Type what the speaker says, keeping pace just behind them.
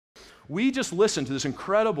We just listened to this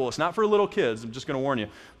incredible, it's not for little kids, I'm just going to warn you,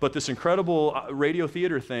 but this incredible radio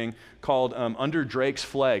theater thing called Under Drake's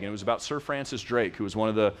Flag, and it was about Sir Francis Drake, who was one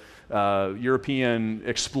of the European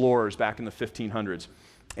explorers back in the 1500s.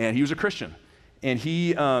 And he was a Christian. And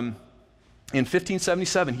he, in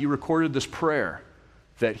 1577, he recorded this prayer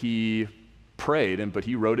that he prayed, but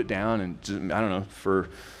he wrote it down, and I don't know, for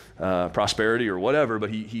prosperity or whatever, but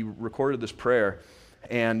he recorded this prayer.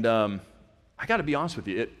 And I got to be honest with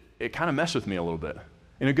you, it kind of messed with me a little bit,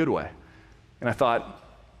 in a good way. And I thought,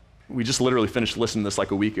 we just literally finished listening to this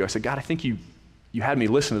like a week ago. I said, God, I think you had me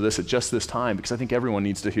listen to this at just this time, because I think everyone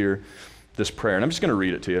needs to hear this prayer. And I'm just going to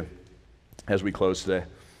read it to you as we close today.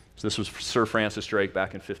 So this was Sir Francis Drake back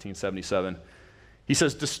in 1577. He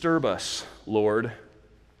says, "Disturb us, Lord,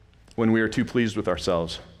 when we are too pleased with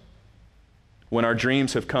ourselves, when our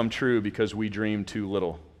dreams have come true because we dreamed too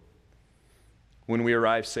little, when we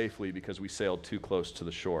arrived safely because we sailed too close to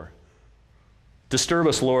the shore. Disturb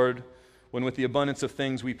us, Lord, when with the abundance of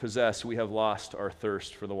things we possess, we have lost our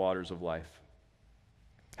thirst for the waters of life.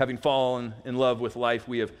 Having fallen in love with life,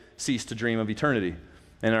 we have ceased to dream of eternity.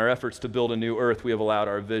 And in our efforts to build a new earth, we have allowed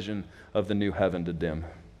our vision of the new heaven to dim.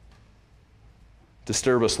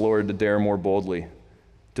 Disturb us, Lord, to dare more boldly,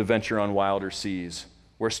 to venture on wilder seas,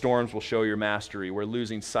 where storms will show your mastery, where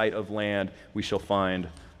losing sight of land, we shall find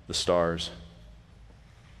the stars.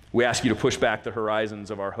 We ask you to push back the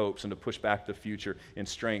horizons of our hopes and to push back the future in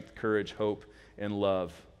strength, courage, hope, and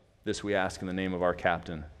love. This we ask in the name of our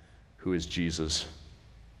captain, who is Jesus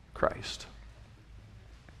Christ."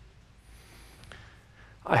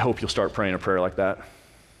 I hope you'll start praying a prayer like that.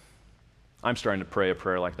 I'm starting to pray a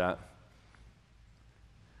prayer like that.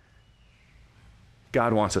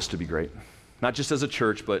 God wants us to be great, not just as a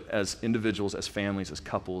church, but as individuals, as families, as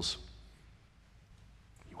couples.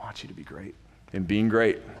 He wants you to be great. And being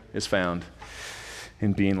great is found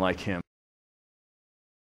in being like him.